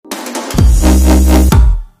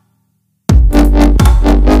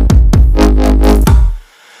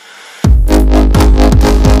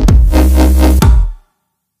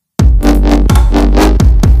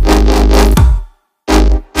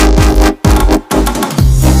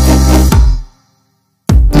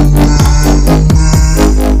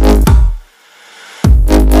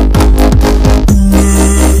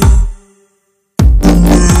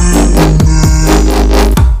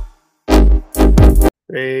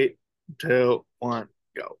two, one,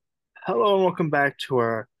 go. Hello and welcome back to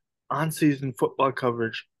our on-season football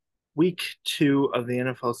coverage, week two of the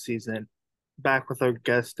NFL season. Back with our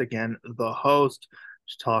guest again, the host,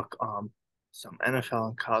 to talk some NFL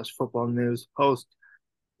and college football news. Host,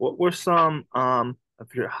 what were some of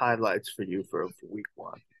your highlights for you for week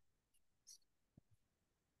one?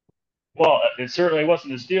 Well, it certainly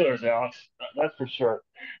wasn't the Steelers, Alex. That's for sure.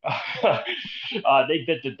 They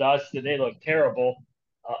bit the dust and they look terrible.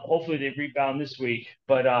 Hopefully they rebound this week.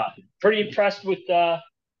 But pretty impressed with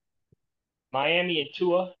Miami and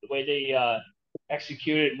Tua, the way they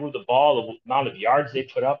executed, moved the ball, the amount of yards they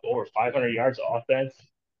put up, over 500 yards of offense.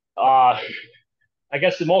 Uh, I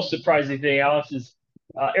guess the most surprising thing, Alex, is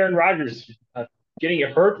Aaron Rodgers getting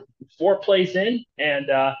hurt 4 plays in, and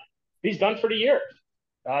he's done for the year.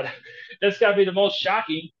 Uh, that's got to be the most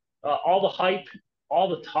shocking. All the hype, all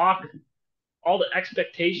the talk, all the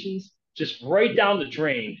expectations, just right down the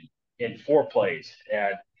drain in 4 plays.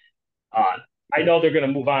 And uh, I know they're going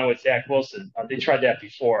to move on with Zach Wilson. They tried that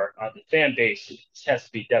before. The fan base has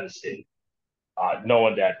to be devastated,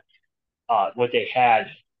 knowing that what they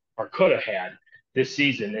had or could have had this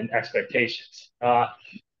season and expectations.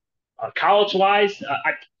 College wise,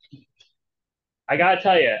 I got to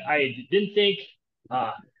tell you, I didn't think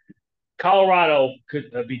uh, Colorado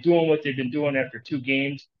could be doing what they've been doing after 2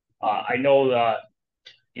 games. I know,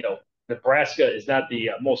 you know, Nebraska is not the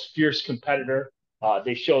most fierce competitor.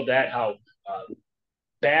 They showed that how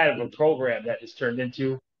bad of a program that has turned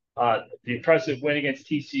into. The impressive win against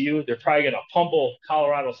TCU. They're probably going to pummel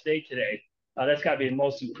Colorado State today. That's got to be the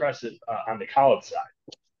most impressive on the college side.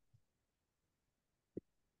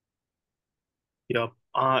 Yep.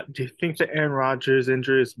 Do you think the Aaron Rodgers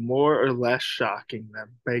injury is more or less shocking than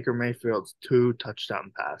Baker Mayfield's two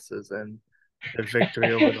touchdown passes and the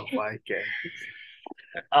victory over the Vikings?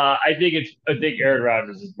 I think Aaron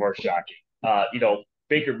Rodgers is more shocking.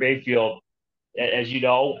 Baker Mayfield, as you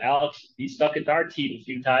know, Alex, he's stuck with our team a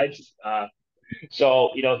few times.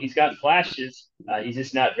 So he's got flashes. He's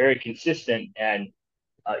just not very consistent. And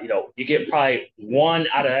you get probably 1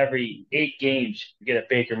 out of every 8 games you get a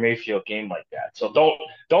Baker Mayfield game like that. So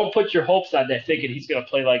don't put your hopes on that thinking he's going to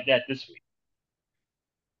play like that this week.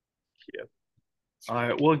 Yep. All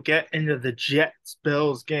right, we'll get into the Jets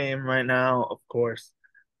Bills game right now. Of course,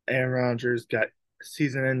 Aaron Rodgers got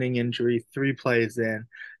season-ending injury 3 plays in.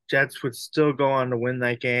 Jets would still go on to win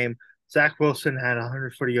that game. Zach Wilson had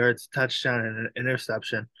 140 yards, touchdown, and an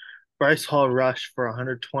interception. Bryce Hall rushed for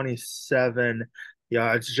 127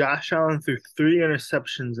 yards. Josh Allen threw 3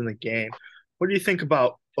 interceptions in the game. What do you think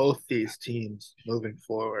about both these teams moving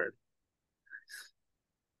forward?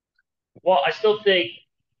 Well, I still think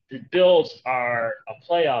the Bills are a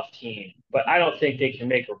playoff team, but I don't think they can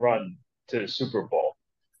make a run to the Super Bowl.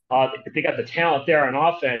 They got the talent there on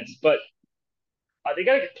offense, but they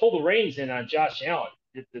got to pull the reins in on Josh Allen.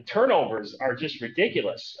 The turnovers are just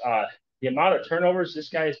ridiculous. The amount of turnovers this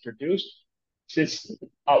guy has produced since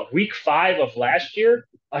week 5 of last year,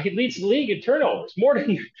 he leads the league in turnovers more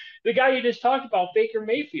than the guy you just talked about, Baker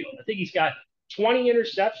Mayfield. I think he's got 20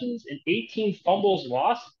 interceptions and 18 fumbles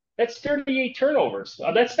lost. That's 38 turnovers.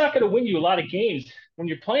 That's not going to win you a lot of games when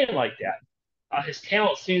you're playing like that. His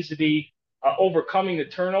talent seems to be overcoming the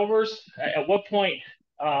turnovers. At what point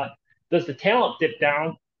uh, does the talent dip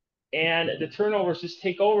down and the turnovers just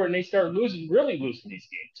take over and they start losing, really losing these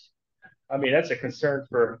games? I mean, that's a concern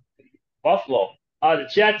for Buffalo. The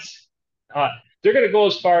Jets, uh, they're going to go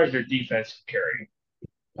as far as their defense can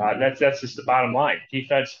carry. That's just the bottom line.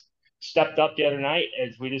 Defense stepped up the other night,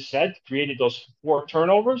 as we just said, created those 4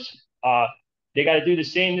 turnovers. They got to do the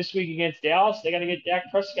same this week against Dallas. They got to get Dak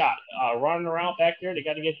Prescott running around back there. They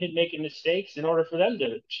got to get him making mistakes in order for them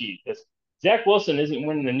to achieve this. Zach Wilson isn't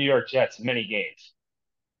winning the New York Jets many games.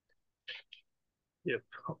 Yep.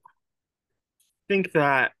 I think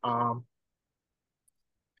that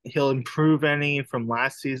he'll improve any from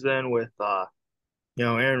last season with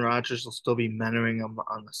Aaron Rodgers will still be mentoring him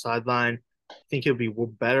on the sideline. I think he'll be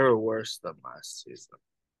better or worse than last season.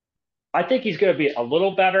 I think he's going to be a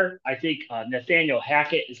little better. I think Nathaniel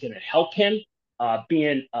Hackett is going to help him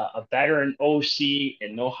being a veteran OC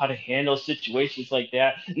and know how to handle situations like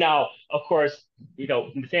that. Now, of course,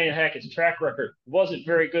 Nathaniel Hackett's track record wasn't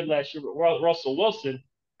very good last year with Russell Wilson,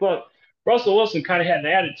 but Russell Wilson kind of had an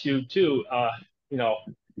attitude too, you know,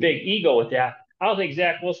 big ego with that. I don't think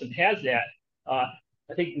Zach Wilson has that. Uh,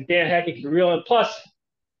 I think Nathaniel Hackett can reel in. Plus,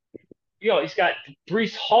 he's got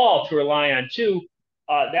Brees Hall to rely on too.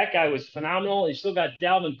 That guy was phenomenal. He still got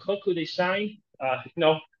Dalvin Cook, who they signed.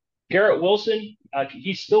 Garrett Wilson,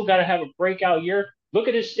 he's still got to have a breakout year. Look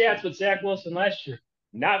at his stats with Zach Wilson last year.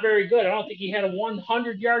 not very good. I don't think he had a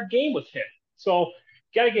 100-yard game with him. So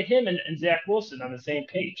got to get him and Zach Wilson on the same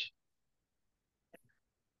page.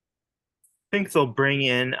 Think they'll bring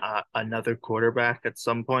in another quarterback at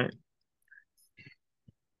some point.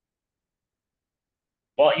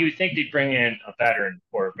 Well, you would think they'd bring in a veteran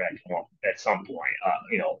quarterback at some point,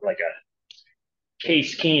 like a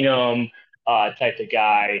Case Keenum type of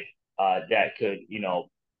guy that could,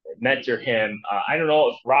 mentor him. I don't know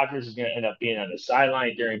if Rodgers is going to end up being on the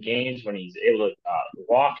sideline during games when he's able to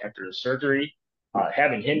walk after the surgery.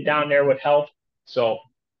 Having him down there would help. So,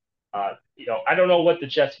 I don't know what the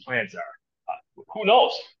Jets' plans are. Who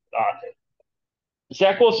knows?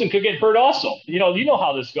 Zach Wilson could get hurt also. You know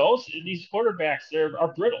how this goes. These quarterbacks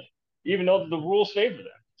are brittle, even though the rules favor them.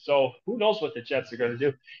 So who knows what the Jets are going to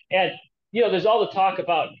do? And there's all the talk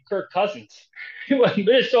about Kirk Cousins.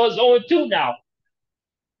 Minnesota's 0-2 now.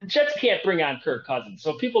 The Jets can't bring on Kirk Cousins,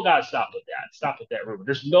 so people got to stop with that. Stop with that rumor.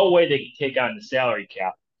 There's no way they can take on the salary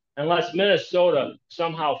cap unless Minnesota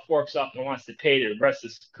somehow forks up and wants to pay the rest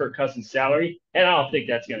of Kirk Cousins' salary, and I don't think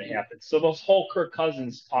that's going to happen. So those whole Kirk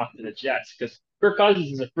Cousins talk to the Jets because Kirk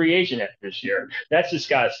Cousins is a free agent after this year. That's just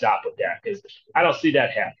got to stop with that because I don't see that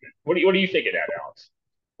happening. What do you think of that, Alex?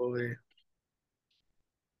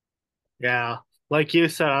 Yeah, like you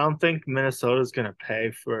said, I don't think Minnesota's gonna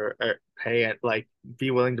pay for pay it like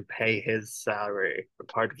be willing to pay his salary or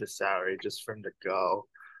part of his salary just for him to go.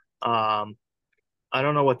 Um, I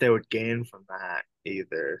don't know what they would gain from that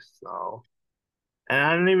either. So, and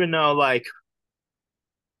I don't even know like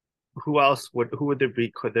who would there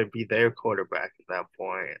be? Could there be their quarterback at that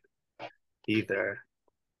point either?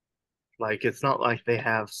 Like it's not like they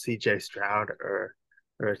have CJ Stroud or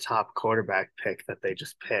a top quarterback pick that they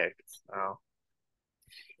just picked. So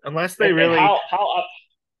unless And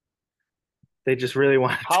they just really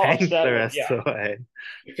want to how tank the upset would rest of the way.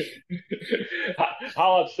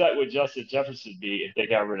 how upset would Justin Jefferson be if they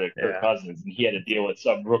got rid of Kirk Yeah. Cousins and he had to deal with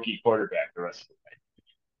some rookie quarterback the rest of the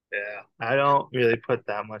way? Yeah. I don't really put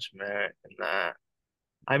that much merit in that.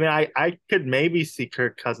 I mean, I could maybe see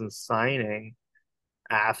Kirk Cousins signing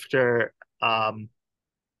after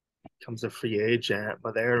becomes a free agent,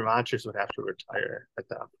 but Aaron Rodgers would have to retire at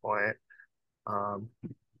that point. Um,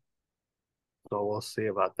 so we'll see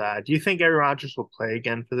about that. Do you think Aaron Rodgers will play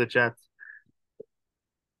again for the Jets?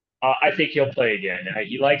 I think he'll play again.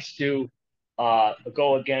 He likes to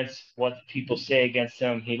go against what people say against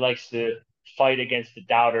him. He likes to fight against the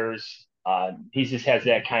doubters. He just has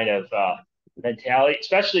that kind of mentality,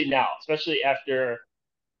 especially now, especially after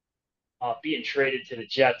being traded to the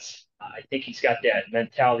Jets. I think he's got that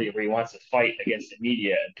mentality where he wants to fight against the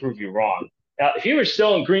media and prove you wrong. Now, if he were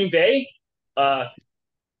still in Green Bay, uh,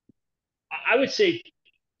 I would say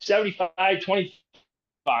 75,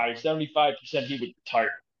 25, 75% he would retire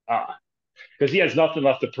because he has nothing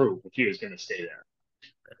left to prove if he was going to stay there.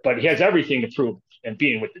 But he has everything to prove and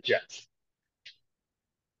being with the Jets.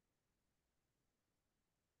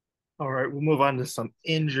 All right, we'll move on to some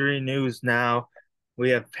injury news now. We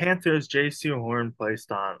have Panthers J.C. Horn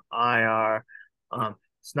placed on IR.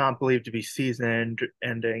 It's not believed to be season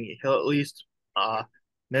ending. He'll at least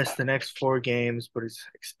miss the next 4 games, but he's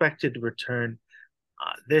expected to return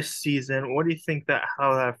this season. What do you think that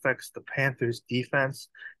how that affects the Panthers defense?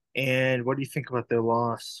 And what do you think about their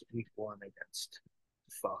loss week 1 against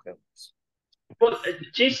the Falcons? Well,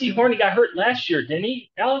 J.C. Horny got hurt last year, didn't he,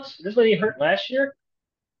 Alex? This when he hurt last year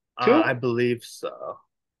too. I believe so.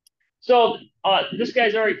 So this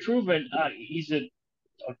guy's already proven he's a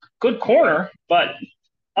good corner, but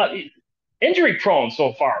uh, injury prone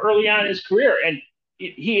so far early on in his career, and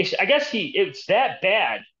I guess it's that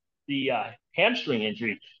bad the hamstring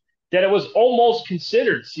injury that it was almost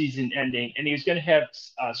considered season ending, and he was going to have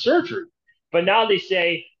surgery. But now they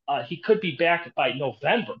say he could be back by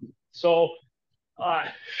November. So uh,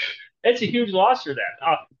 it's a huge loss for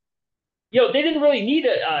that. They didn't really need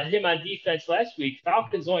him on defense last week.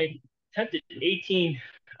 Falcons only attempted 18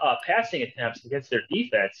 passing attempts against their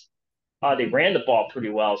defense. They ran the ball pretty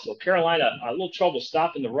well. So Carolina, a little trouble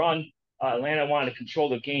stopping the run. Atlanta wanted to control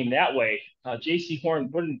the game that way. J.C. Horn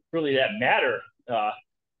wouldn't really that matter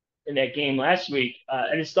in that game last week.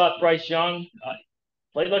 I just thought Bryce Young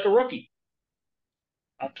played like a rookie.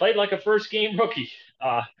 Played like a first game rookie.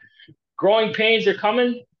 Growing pains are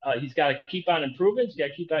coming. He's got to keep on improving. He's got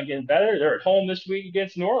to keep on getting better. They're at home this week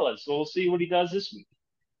against New Orleans, so we'll see what he does this week.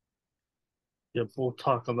 Yep, we'll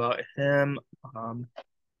talk about him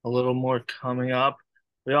a little more coming up.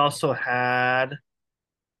 We also had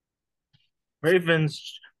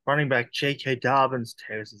Ravens running back J.K. Dobbins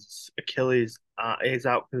tears his Achilles. Is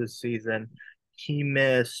out for the season. He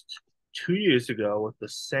missed 2 years ago with the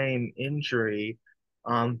same injury.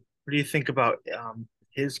 What do you think about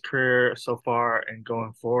his career so far and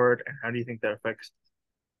going forward, and how do you think that affects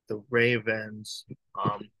the Ravens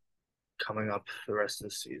coming up for the rest of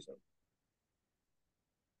the season?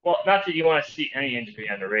 Well, not that you want to see any injury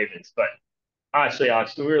on the Ravens, but honestly,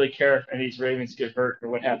 Alex, do we really care if any of these Ravens get hurt or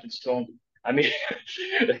what happens to them? I mean,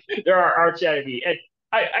 there are arch enemy,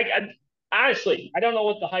 and honestly, I don't know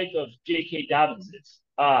what the hype of J.K. Dobbins is.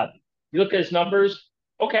 You look at his numbers,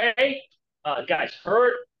 okay, guy's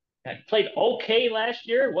hurt, played okay last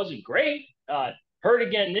year, wasn't great, hurt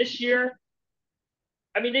again this year.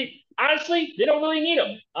 I mean, they honestly they don't really need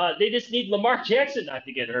him. They just need Lamar Jackson not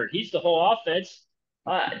to get hurt. He's the whole offense.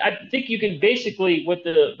 I think you can basically with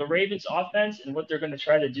the Ravens offense and what they're going to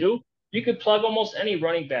try to do, you could plug almost any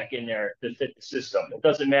running back in there to fit the system. It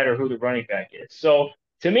doesn't matter who the running back is. So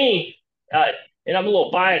to me, and I'm a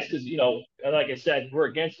little biased because like I said, we're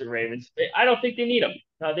against the Ravens. I don't think they need them.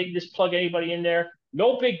 They can just plug anybody in there.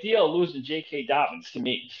 No big deal losing J.K. Dobbins to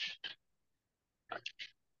me.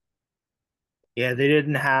 Yeah, they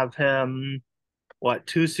didn't have him. What,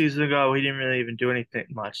 2 seasons ago? He didn't really even do anything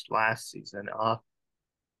much last season.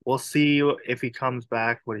 We'll see if he comes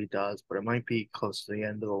back, what he does, but it might be close to the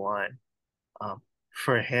end of the line.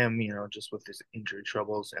 For him, just with his injury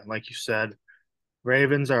troubles, and like you said,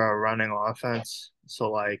 Ravens are a running offense, so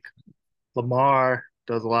like Lamar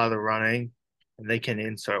does a lot of the running, and they can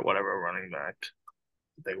insert whatever running back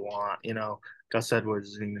they want. Gus Edwards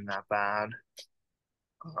isn't even that bad.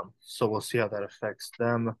 So we'll see how that affects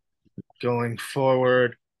them going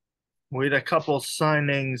forward. We had a couple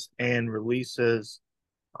signings and releases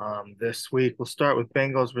this week. We'll start with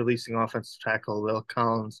Bengals releasing offensive tackle Will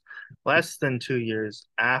Collins. Less than 2 years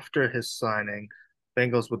after his signing,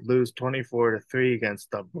 Bengals would lose 24-3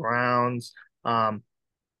 against the Browns.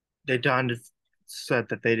 They done said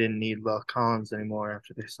that they didn't need Will Collins anymore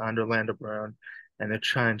after they signed Orlando Brown, and they're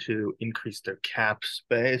trying to increase their cap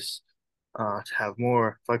space to have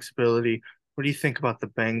more flexibility. What do you think about the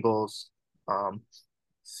Bengals um,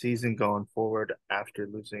 season going forward after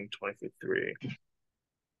losing 23?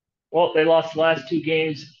 Well, they lost the last two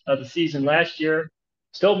games of the season last year.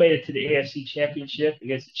 Still made it to the AFC Championship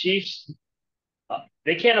against the Chiefs.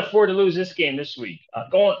 They can't afford to lose this game this week.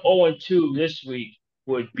 Going 0-2 this week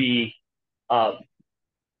would be uh,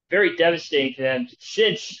 very devastating to them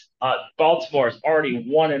since Baltimore is already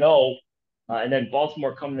 1-0, and then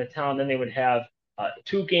Baltimore coming to town, then they would have a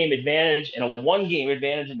 2 game advantage and a 1 game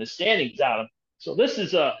advantage in the standings on them. So this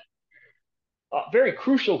is a very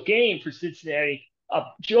crucial game for Cincinnati.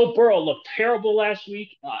 Joe Burrow looked terrible last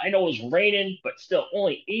week. I know it was raining, but still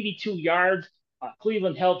only 82 yards.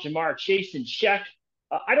 Cleveland held Jamar Chase in check.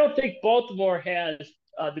 I don't think Baltimore has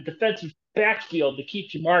the defensive backfield to keep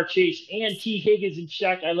Jamar Chase and T. Higgins in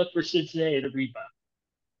check. I look for Cincinnati to rebound.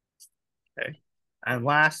 Okay. And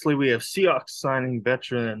lastly, we have Seahawks signing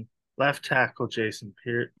veteran left tackle Jason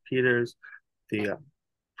Peters, the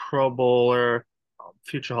Pro Bowler,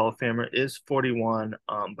 future Hall of Famer, is 41,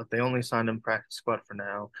 but they only signed him practice squad for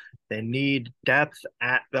now. They need depth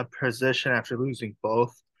at the position after losing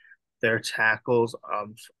both their tackles.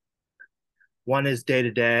 One is day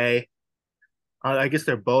to day. I guess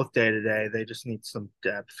they're both day to day. They just need some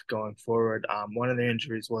depth going forward. One of their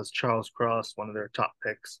injuries was Charles Cross, one of their top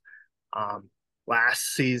picks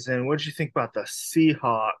last season. What did you think about the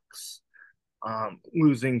Seahawks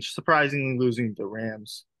surprisingly losing the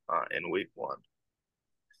Rams in week one?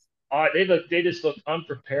 They just looked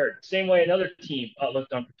unprepared. Same way another team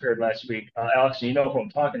looked unprepared last week. Alex, you know who I'm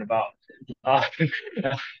talking about. Uh,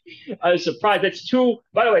 I was surprised.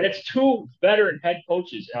 By the way, that's two veteran head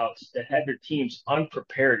coaches, Alex, that had their teams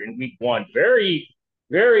unprepared in week one. Very,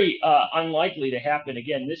 very unlikely to happen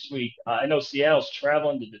again this week. I know Seattle's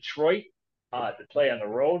traveling to Detroit to play on the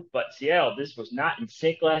road, but Seattle, this was not in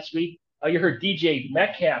sync last week. You heard DJ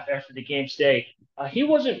Metcalf after the game say he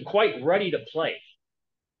wasn't quite ready to play.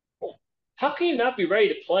 How can you not be ready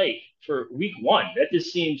to play for week one? That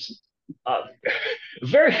just seems uh, a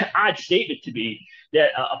very odd statement to me that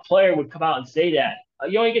a player would come out and say that.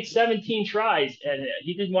 You only get 17 tries, and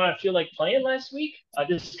he didn't want to feel like playing last week.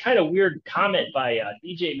 This is kind of weird comment by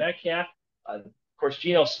DJ Metcalf. Of course,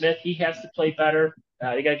 Geno Smith, he has to play better.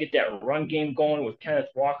 They got to get that run game going with Kenneth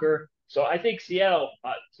Walker. So I think Seattle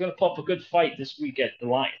is going to put up a good fight this week at the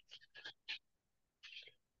Lions.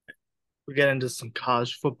 We get into some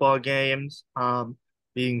college football games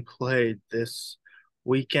being played this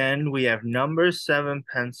weekend. We have number 7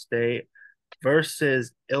 Penn State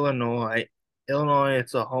versus Illinois. Illinois,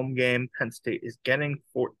 it's a home game. Penn State is getting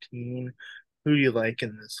 14. Who do you like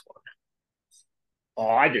in this one?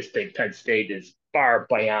 Oh, I just think Penn State is far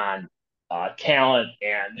beyond talent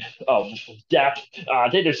and depth.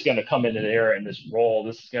 They're just going to come into there in this role.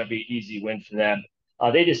 This is going to be an easy win for them.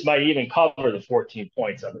 They just might even cover the 14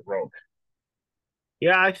 points on the road.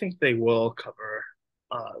 Yeah, I think they will cover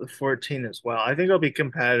the 14 as well. I think it'll be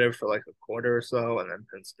competitive for like a quarter or so, and then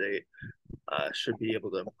Penn State should be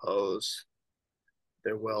able to impose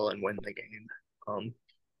their will and win the game. Um,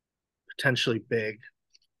 Potentially big.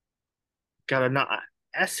 Got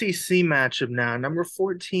a SEC matchup now. Number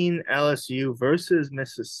 14 LSU versus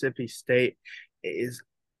Mississippi State is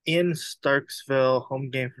in Starksville, home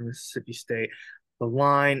game for Mississippi State. The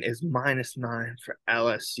line is -9 for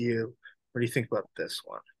LSU. What do you think about this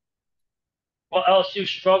one? Well, LSU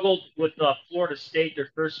struggled with Florida State their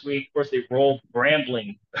first week. Of course, they rolled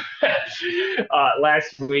Grambling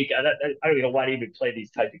last week. I don't even know why they even play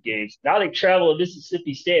these type of games. Now they travel to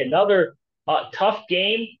Mississippi State, another tough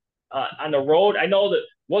game on the road. I know that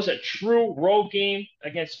was a true road game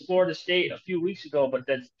against Florida State a few weeks ago, but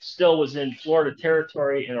that still was in Florida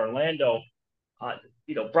territory in Orlando. Uh,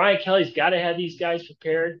 Brian Kelly's got to have these guys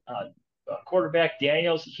prepared. Quarterback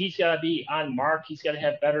Daniels, he's got to be on mark. He's got to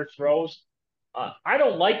have better throws. I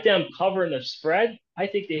don't like them covering the spread. I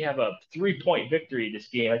think they have a 3-point victory this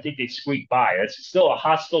game. I think they squeak by. It's still a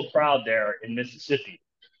hostile crowd there in Mississippi.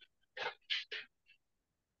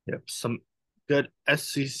 Yep, some good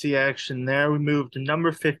SEC action there. We moved to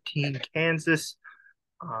number 15, Kansas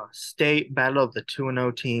State, battle of the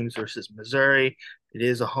 2-0 teams versus Missouri. It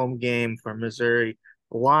is a home game for Missouri.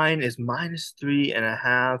 The line is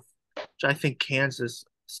 -3.5, which I think Kansas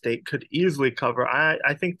State could easily cover.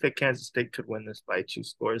 I think that Kansas State could win this by 2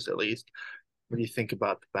 scores at least. What do you think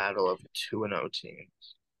about the battle of the 2-0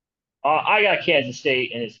 teams? I got Kansas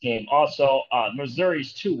State in this game. Also,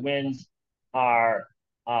 Missouri's 2 wins are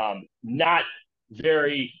not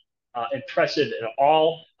very impressive at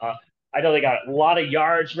all. I know they got a lot of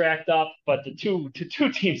yards racked up, but the two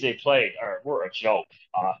teams they played were a joke.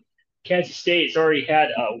 Kansas State's already had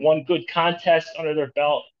one good contest under their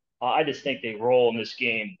belt. I just think they roll in this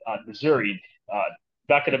game. Missouri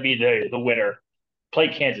not going to be the winner. Play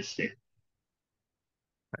Kansas State.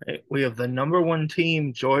 Right. We have the number one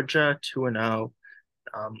team, Georgia, 2-0,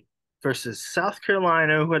 um, versus South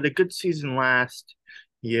Carolina, who had a good season last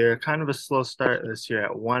year, kind of a slow start this year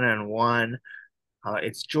at 1-1.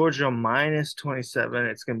 It's Georgia -27.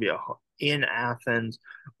 It's going to be in Athens.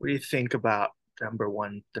 What do you think about the number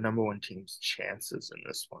one team's chances in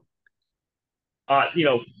this one?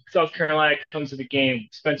 South Carolina comes to the game.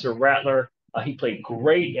 Spencer Rattler, he played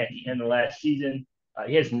great at the end of last season.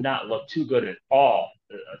 He has not looked too good at all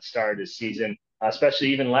at the start of this season, especially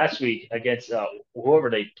even last week against whoever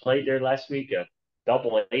they played there last week, a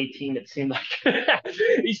double A team. It seemed like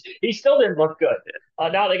he still didn't look good.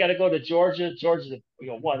 Now they got to go to Georgia. Georgia's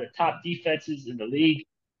one of the top defenses in the league.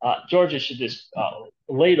 Georgia should just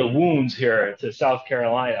lay the wounds here to South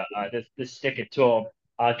Carolina. Just stick it to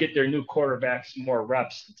them, get their new quarterback some more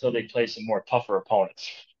reps until they play some more tougher opponents.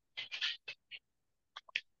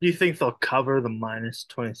 Do you think they'll cover the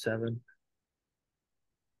 -27?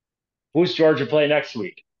 Who's Georgia play next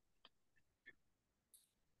week?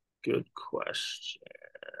 Good question.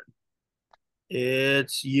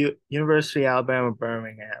 It's University of Alabama,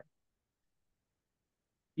 Birmingham.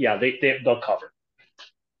 Yeah, they'll cover.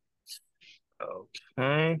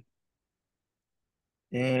 Okay.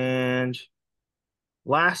 And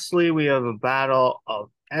lastly, we have a battle of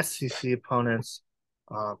SEC opponents,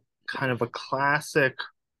 uh, kind of a classic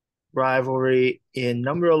rivalry in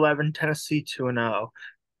number 11, Tennessee 2-0.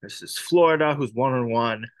 This is Florida, who's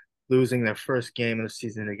 1-1, losing their first game of the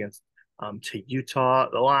season against to Utah.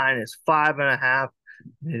 The line is 5.5,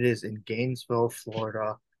 and it is in Gainesville,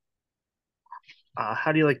 Florida.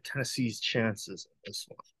 How do you like Tennessee's chances in this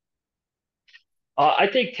one? I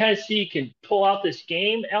think Tennessee can pull out this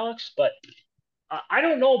game, Alex, but I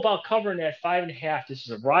don't know about covering that 5.5. This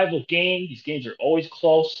is a rival game. These games are always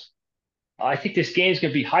close. I think this game is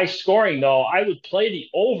going to be high scoring, though. I would play the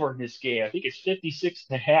over in this game. I think it's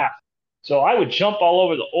 56.5. So I would jump all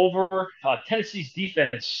over the over. Tennessee's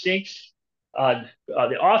defense stinks.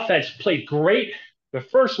 The offense played great the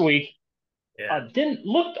first week. Yeah. Didn't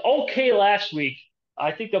looked okay last week.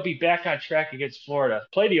 I think they'll be back on track against Florida.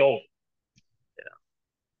 Play the over.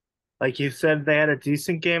 Like you said, they had a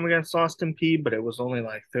decent game against Austin Peay, but it was only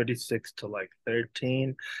like 36 to like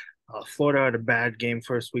 13. Florida had a bad game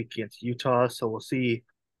first week against Utah, so we'll see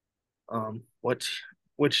what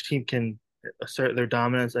which team can assert their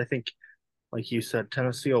dominance. I think, like you said,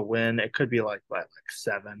 Tennessee will win. It could be like by like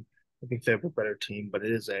 7. I think they have a better team, but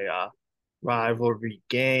it is a rivalry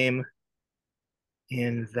game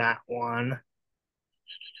in that one.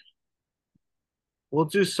 we'll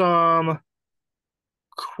do some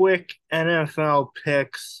quick NFL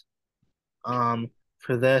picks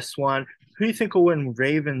for this one. Who do you think will win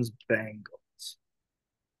Ravens Bengals?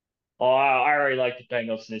 Oh, I already like the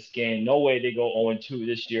Bengals in this game. No way they go 0-2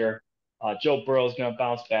 this year. Joe Burrow's going to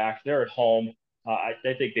bounce back. They're at home. I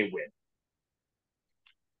think they win.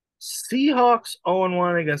 Seahawks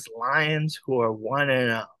 0-1 against Lions, who are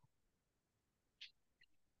 1-0.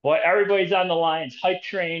 Boy, everybody's on the Lions hype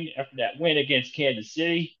train after that win against Kansas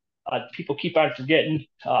City. People keep on forgetting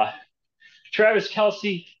Travis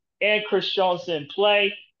Kelsey and Chris Jones in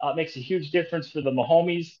play. Makes a huge difference for the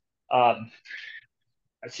Mahomes. Um,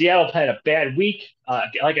 Seattle had a bad week.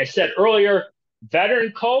 Like I said earlier,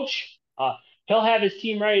 veteran coach. He'll have his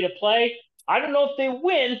team ready to play. I don't know if they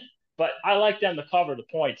win, but I like them to cover the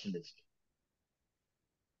points in this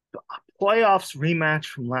game. Playoffs rematch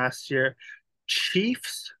from last year.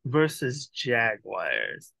 Chiefs versus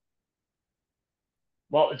Jaguars.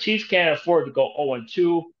 Well, the Chiefs can't afford to go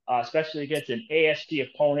 0-2, especially against an AFC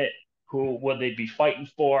opponent who will they be fighting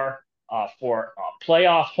for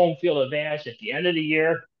playoff home field advantage at the end of the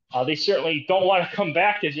year. They certainly don't want to come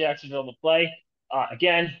back to Jacksonville to play.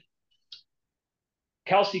 Again,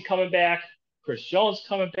 Kelsey coming back, Chris Jones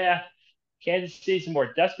coming back. Kansas City's a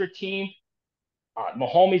more desperate team.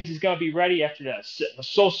 Mahomes is going to be ready after that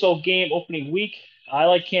so-so game opening week. I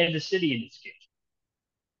like Kansas City in this game.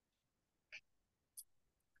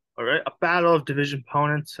 All right, a battle of division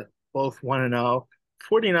opponents, both 1-0.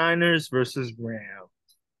 49ers versus Rams.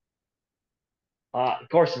 Of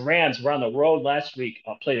course, the Rams were on the road last week,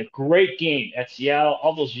 played a great game at Seattle.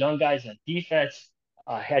 All those young guys on defense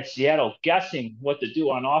had Seattle guessing what to do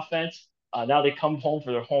on offense. Now they come home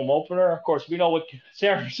for their home opener. Of course, we know what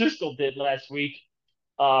San Francisco did last week.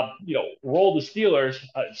 Rolled the Steelers.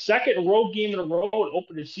 Second road game in a row to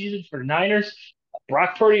open the season for the Niners.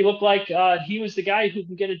 Brock Purdy looked like he was the guy who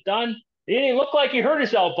can get it done. He didn't look like he hurt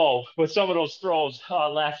his elbow with some of those throws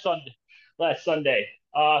last Sunday. Last Sunday.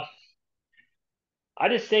 I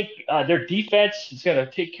just think their defense is going to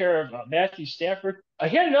take care of Matthew Stafford.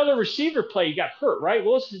 He had another receiver play. He got hurt, right?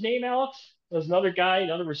 What was his name, Alex? There was another guy,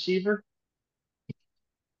 another receiver,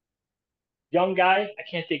 young guy. I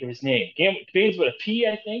can't think of his name. Begins with a P,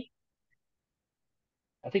 I think.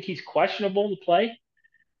 I think he's questionable to play.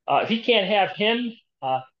 If he can't have him,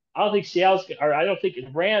 I don't think or I don't think the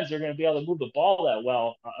Rams are going to be able to move the ball that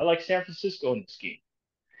well. I like San Francisco in this game.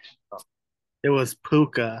 It was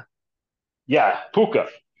Puka. Yeah, Puka.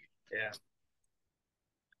 Yeah.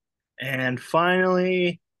 And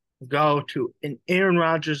finally, go to an Aaron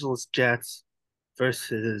Rodgers-less Jets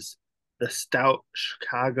versus the stout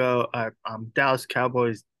Dallas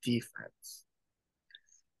Cowboys defense.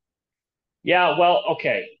 Yeah, well,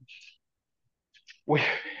 okay. We,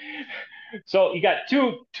 so you got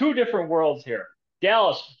two different worlds here.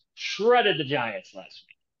 Dallas shredded the Giants last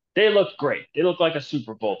week. They looked great. They looked like a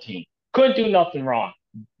Super Bowl team. Couldn't do nothing wrong.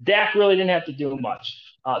 Dak really didn't have to do much.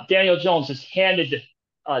 Daniel Jones just handed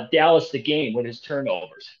Dallas the game with his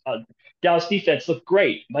turnovers. Dallas defense looked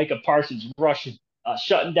great. Micah Parsons rushing,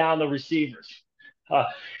 shutting down the receivers. Uh,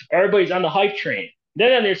 Everybody's on the hype train.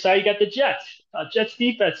 Then on their side, you got the Jets. Jets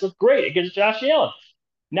defense looked great against Josh Allen.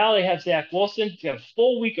 Now they have Zach Wilson. They have a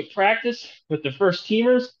full week of practice with the first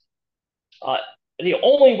teamers. Uh, the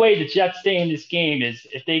only way the Jets stay in this game is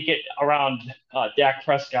if they get around Dak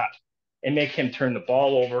Prescott and make him turn the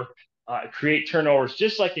ball over, create turnovers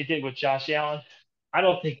just like they did with Josh Allen. I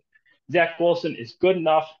don't think Zach Wilson is good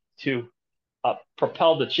enough to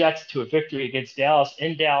propel the Jets to a victory against Dallas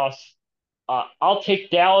in Dallas. I'll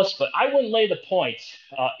take Dallas, but I wouldn't lay the points.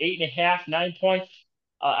 8.5, 9 points.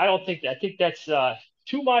 I don't think that. I think that's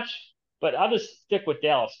too much, but I'll just stick with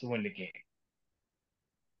Dallas to win the game.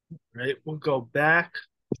 Right? We'll go back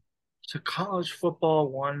to college football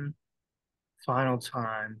one final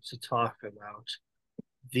time to talk about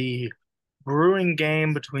the brewing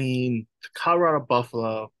game between the Colorado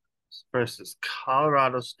Buffalo versus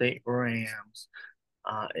Colorado State Rams.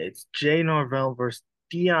 It's Jay Norvell versus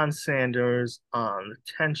Deion Sanders. The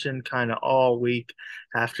tension kind of all week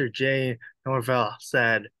after Jay Norvell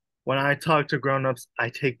said, "When I talk to grown-ups, I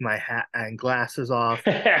take my hat and glasses off."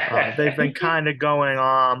 They've been kind of going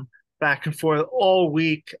on back and forth all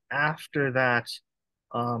week after that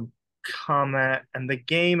um, comment, and the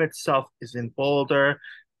game itself is in Boulder.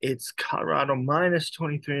 It's Colorado minus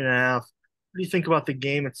 23 and a half. What do you think about the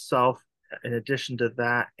game itself in addition to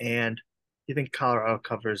that? And do you think Colorado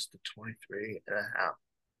covers the 23 and a half?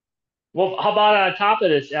 Well, how about on top of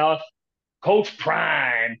this, Alex? Coach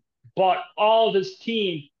Prime bought all of his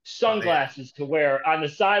team Oh, yeah. sunglasses to wear on the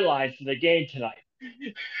sidelines for the game tonight,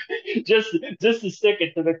 just just to stick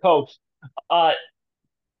it to the coach. Uh,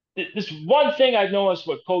 this one thing I've noticed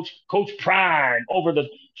with Coach Prime over the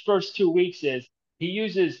first 2 weeks is he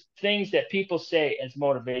uses things that people say as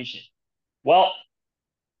motivation. Well,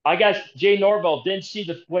 I guess Jay Norvell didn't see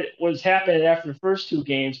what was happening after the first two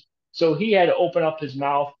games, so he had to open up his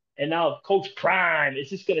mouth. And now Coach Prime is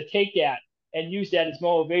just going to take that and use that as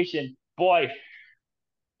motivation. Boy,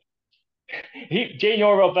 Jay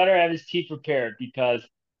Norvell better have his team prepared because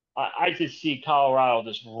I just see Colorado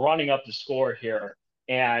just running up the score here,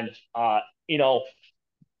 and you know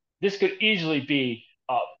this could easily be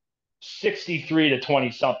 63 to 20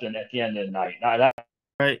 something at the end of the night.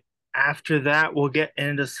 Right after that, we'll get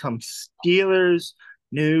into some Steelers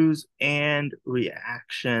news and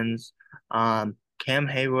reactions. Cam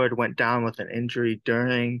Hayward went down with an injury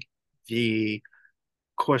during the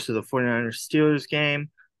course of the 49ers Steelers game.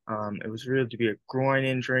 It was revealed to be a groin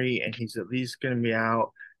injury, and he's at least going to be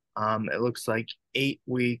out. It looks like 8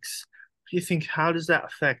 weeks. What do you think? How does that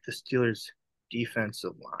affect the Steelers'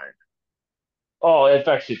 defensive line? Oh, it's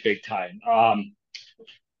actually big time.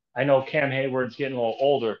 I know Cam Hayward's getting a little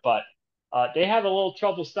older, but they have a little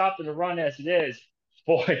trouble stopping the run as it is.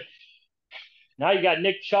 Boy, now you got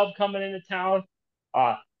Nick Chubb coming into town.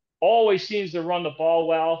 Uh, always seems to run the ball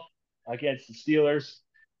well against the Steelers.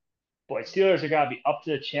 Boy, Steelers are got to be up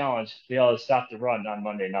to the challenge to be able to stop the run on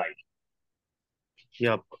Monday night.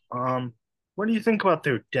 Yep. What do you think about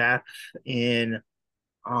their depth in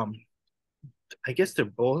um I guess they're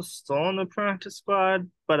both still on the practice squad,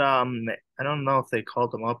 but I don't know if they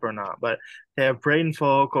called them up or not. But they have Braden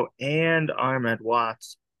Falco and Ahmed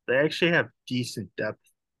Watts. They actually have decent depth,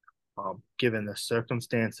 given the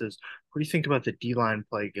circumstances. What do you think about the D line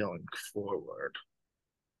play going forward?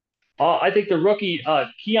 I think the rookie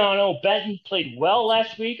Keanu Benton played well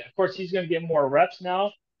last week. Of course, he's going to get more reps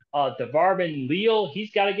now. DeVarvin Leal,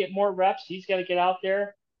 he's got to get more reps. He's got to get out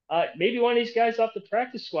there. Maybe one of these guys off the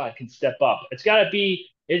practice squad can step up. It's got to be.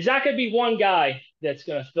 It's not going to be one guy that's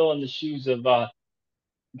going to fill in the shoes of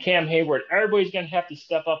Cam Hayward. Everybody's going to have to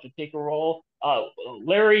step up and take a role.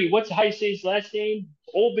 Larry, what's how you say his last name?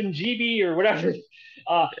 Obenjibi or whatever.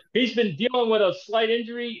 He's been dealing with a slight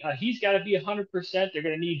injury. He's got to be 100%. They're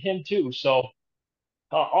going to need him too. So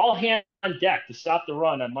all hands on deck to stop the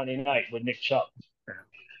run on Monday night with Nick Chubb.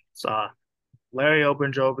 It's Larry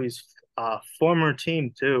Ogunjobi's former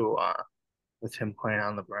team too, with him playing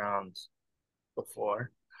on the Browns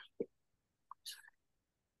before.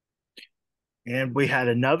 And we had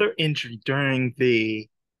another injury during the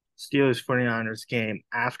Steelers 49ers game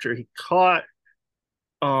after he caught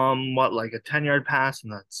like a 10-yard pass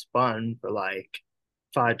and that spun for like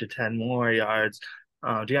 5 to 10 more yards.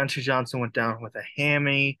 Deontay Johnson went down with a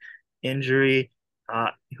hammy injury.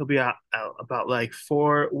 He'll be out about like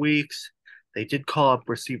 4 weeks. They did call up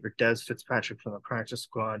receiver Des Fitzpatrick from the practice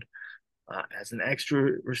squad as an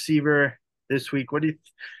extra receiver this week.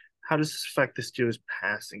 How does this affect the Steelers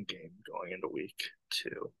passing game going into week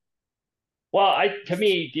 2? Well, to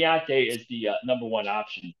me, Deontay is the number one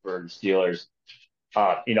option for the Steelers.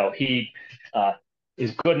 He uh,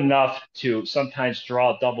 is good enough to sometimes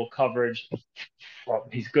draw double coverage. Well,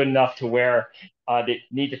 he's good enough to where they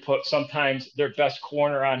need to put sometimes their best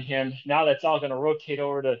corner on him. Now that's all going to rotate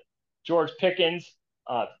over to George Pickens.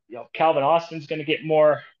 Calvin Austin's going to get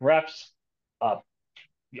more reps. Uh,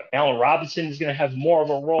 Allen Robinson is going to have more of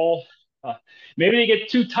a role. Uh, Maybe they get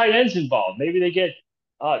two tight ends involved. Maybe they get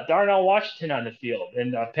Darnell Washington on the field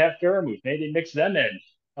and Pat Fairmouth. Maybe they mix them in.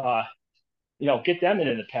 Uh, get them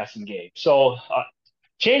in the passing game. So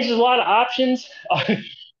changes a lot of options.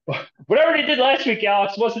 Whatever they did last week,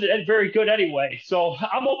 Alex, wasn't very good anyway. So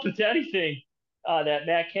I'm open to anything that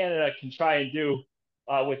Matt Canada can try and do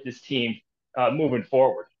with this team moving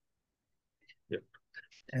forward. Yep.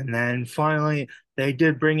 And then finally, they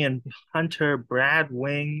did bring in Hunter Brad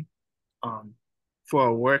Wing um, for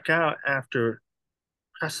a workout after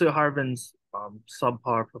Presley Harvin's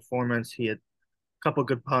subpar performance. He had a couple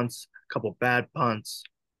good punts, a couple bad punts.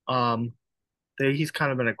 Um, he's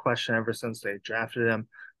kind of been a question ever since they drafted him.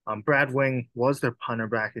 Brad Wing was their punter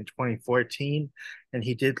back in 2014, and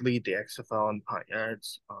he did lead the XFL in punt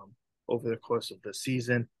yards over the course of the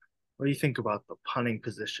season. What do you think about the punting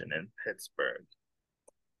position in Pittsburgh?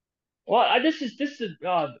 Well, this is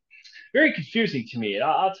very confusing to me, and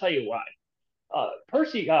I'll tell you why.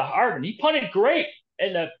 Percy Harvin, he punted great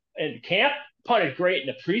in camp, punted great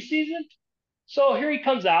in the preseason. So here he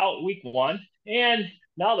comes out week one, and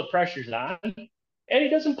now the pressure's on, and he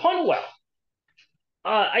doesn't punt well.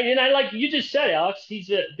 I like you just said, Alex. He's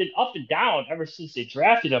been up and down ever since they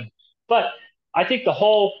drafted him. But I think the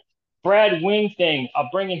whole Brad Wing thing,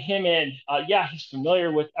 bringing him in, yeah, he's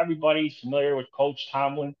familiar with everybody. He's familiar with Coach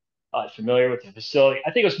Tomlin. familiar with the facility.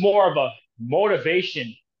 I think it was more of a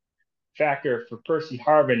motivation factor for Percy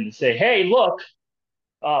Harvin to say, "Hey, look,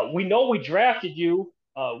 we know we drafted you.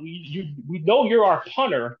 We know you're our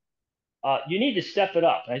punter. You need to step it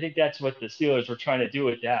up." And I think that's what the Steelers were trying to do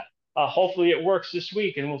with that. Hopefully, it works this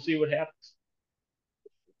week, and we'll see what happens.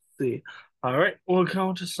 See. All right, we'll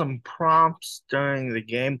go to some prompts during the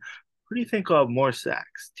game. Who do you think will have more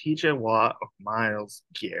sacks, TJ Watt or Miles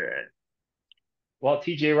Garrett? Well,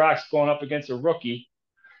 TJ Rock's going up against a rookie,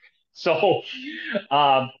 so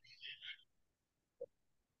um,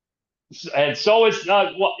 and so is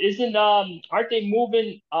well, isn't aren't they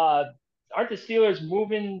moving? Aren't the Steelers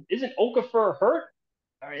moving? Isn't Okafor hurt?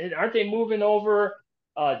 Aren't they moving over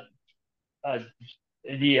uh, uh,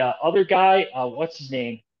 the other guy? What's his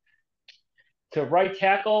name? To right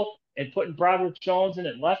tackle and putting Broderick Jones in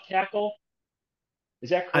at left tackle.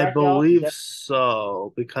 Is that I correct, Alex? Is believe that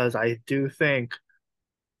so because I do think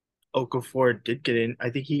Okafor did get in. I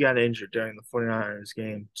think he got injured during the 49ers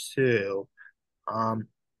game too. Um,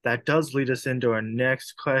 that does lead us into our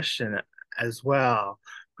next question as well.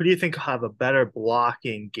 Who do you think will have a better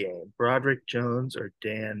blocking game, Broderick Jones or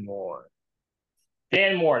Dan Moore?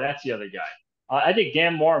 Dan Moore? That's the other guy. I think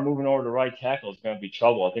Dan Moore moving over to right tackle is going to be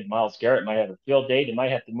trouble. I think Miles Garrett might have a field day. They might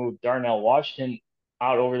have to move Darnell Washington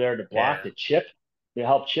out over there to block Yeah. to chip to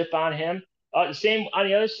help chip on him. The same on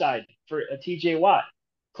the other side for TJ Watt.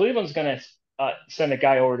 Cleveland's going to send a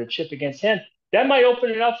guy over to chip against him. That might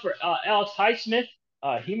open it up for Alex Highsmith.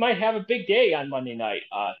 He might have a big day on Monday night.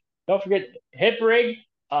 Don't forget Hiprig,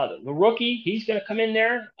 the rookie. He's going to come in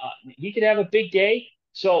there. He could have a big day.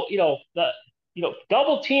 So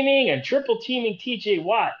double teaming and triple teaming TJ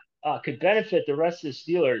Watt could benefit the rest of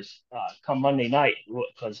the Steelers come Monday night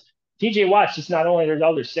because TJ Watt's just not only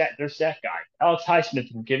their sack guy. Alex Highsmith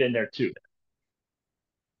can get in there too.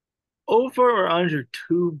 Over or under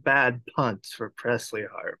two bad punts for Presley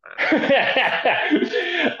Harvin?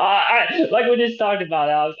 Like we just talked about,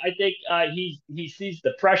 Alex. I think he sees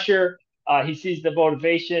the pressure, he sees the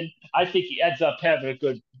motivation. I think he ends up having a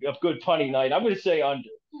good punting night. I'm going to say under.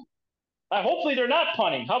 Hopefully they're not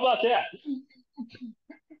punting. How about that?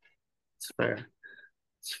 It's fair.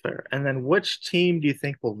 It's fair. And then which team do you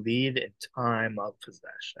think will lead in time of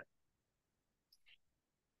possession?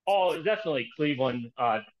 Oh, definitely Cleveland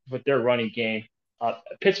with their running game.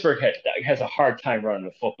 Pittsburgh has a hard time running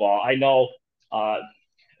the football. I know, uh,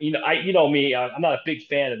 you know me. I'm not a big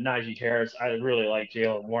fan of Najee Harris. I really like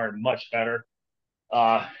Jalen Warren much better.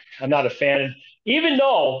 Uh, I'm not a fan, even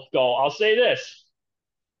though I'll say this: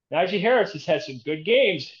 Najee Harris has had some good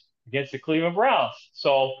games against the Cleveland Browns.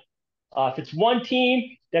 So if it's one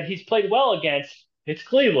team that he's played well against, it's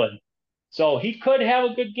Cleveland. So he could have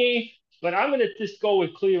a good game, but I'm going to just go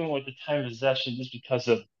with Cleveland with the time of possession just because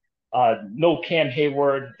of no Cam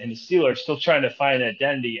Hayward and the Steelers still trying to find an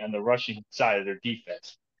identity on the rushing side of their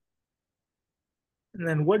defense. And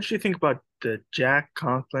then what did you think about the Jack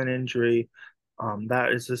Conklin injury?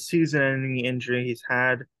 That is a season-ending injury. He's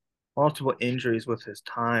had multiple injuries with his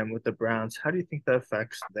time with the Browns. How do you think that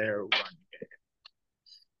affects their run game?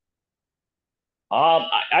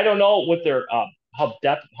 I don't know what their how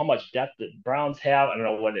much depth the Browns have. I don't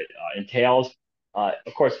know what it entails.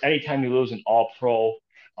 Of course, anytime you lose an All-Pro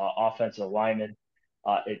offensive lineman,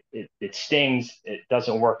 it stings. It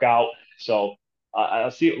doesn't work out. So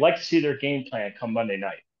like to see their game plan come Monday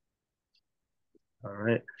night. All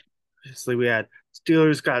right. Obviously, we had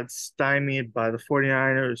Steelers got stymied by the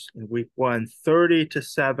 49ers in week one,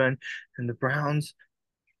 30-7, and the Browns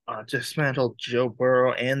dismantled Joe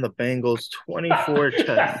Burrow and the Bengals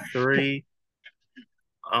 24-3.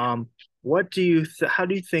 Um, how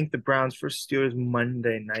do you think the Browns versus Steelers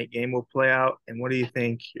Monday night game will play out, and what do you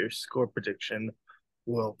think your score prediction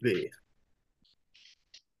will be?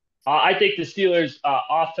 I think the Steelers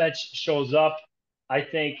offense shows up. I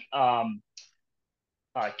think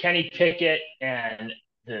Kenny Pickett and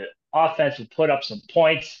the offense will put up some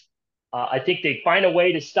points. I think they find a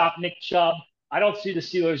way to stop Nick Chubb. I don't see the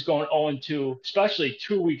Steelers going 0-2, especially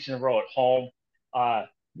 2 weeks in a row at home. Uh,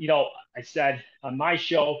 I said on my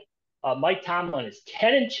show, Mike Tomlin is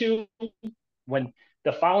 10-2 when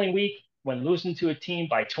the following week when losing to a team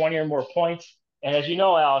by 20 or more points. And as you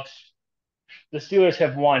know, Alex, the Steelers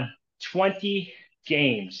have won 20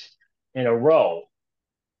 games in a row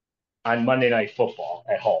on Monday Night Football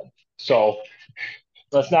at home. So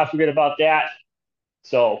let's not forget about that.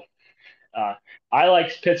 So uh, I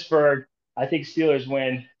like Pittsburgh. I think Steelers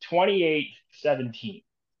win 28-17.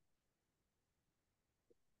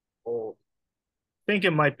 Oh, I think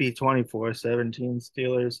it might be 24-17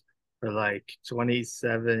 Steelers or like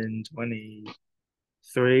 27-23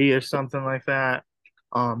 or something like that.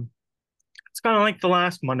 It's kind of like the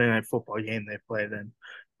last Monday Night Football game they played in,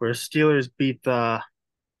 where Steelers beat the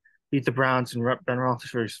Browns in Ben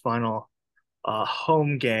Roethlisberger's final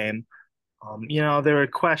home game. There were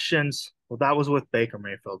questions. Well, that was with Baker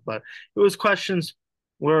Mayfield, but it was questions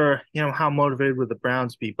were, how motivated would the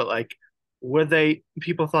Browns be? But like, were they?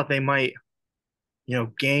 People thought they might,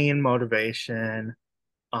 gain motivation,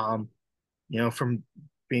 um, from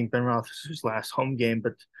being Ben Roethlisberger's last home game.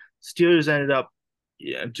 But Steelers ended up,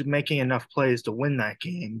 making enough plays to win that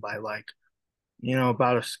game by like,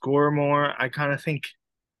 about a score more. I kind of think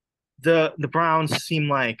the Browns seem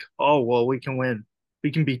like, oh well, we can win. We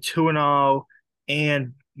can be 2-0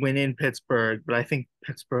 and win in Pittsburgh, but I think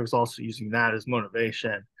Pittsburgh's also using that as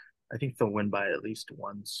motivation. I think they'll win by at least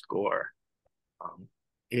one score um,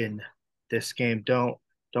 in this game. Don't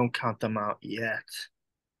count them out yet.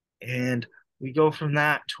 And we go from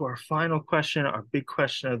that to our final question. Our big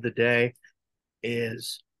question of the day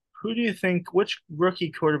is, who do you think, which rookie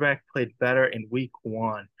quarterback played better in week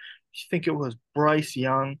one? Do you think it was Bryce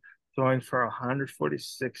Young throwing for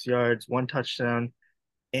 146 yards, one touchdown,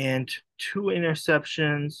 and two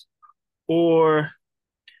interceptions? Or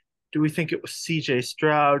do we think it was CJ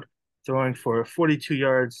Stroud throwing for 42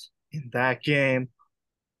 yards in that game?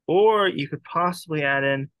 Or you could possibly add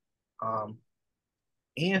in um,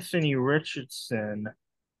 Anthony Richardson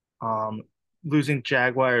um, losing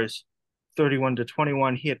Jaguars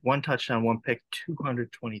 31-21. He had one touchdown, one pick,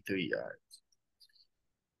 223 yards.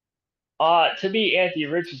 To me, Anthony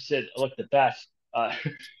Richardson looked the best.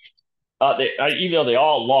 Even though they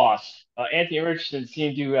all lost, Anthony Richardson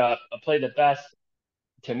seemed to play the best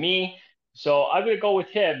to me. So I'm going to go with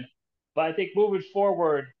him. But I think moving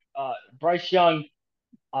forward, Bryce Young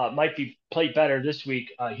might be played better this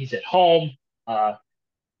week. He's at home. Uh,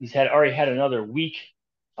 he's had already had another week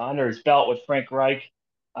under his belt with Frank Reich.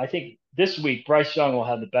 I think this week Bryce Young will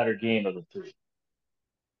have the better game of the three.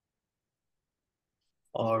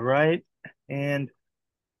 All right. And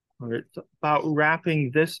we're about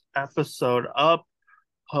wrapping this episode up.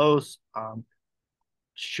 Host, did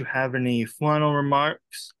you have any final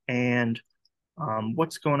remarks? And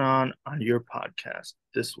what's going on your podcast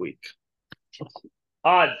this week?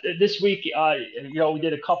 Uh, this week, we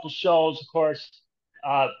did a couple shows, of course.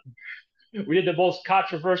 Uh, we did the most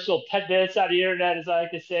controversial 10 minutes on the internet, as I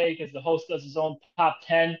like to say, because the host does his own top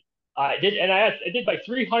 10. I did my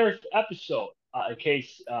 300th episode, in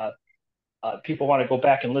case people want to go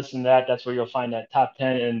back and listen to that. That's where you'll find that top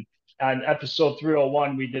 10. And on episode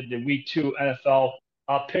 301, we did the week two NFL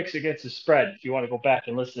picks against the spread. If you want to go back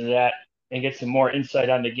and listen to that and get some more insight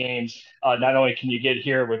on the games, not only can you get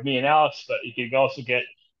here with me and Alex, but you can also get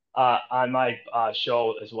on my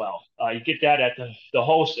show as well. You get that at the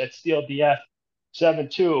host at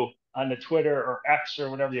SteelDF72 on the Twitter or X or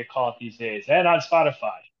whatever you call it these days, and on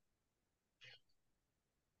Spotify.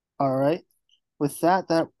 All right. With that,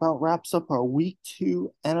 that about wraps up our week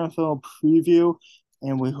two NFL preview,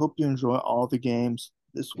 and we hope you enjoy all the games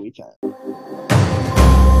this weekend.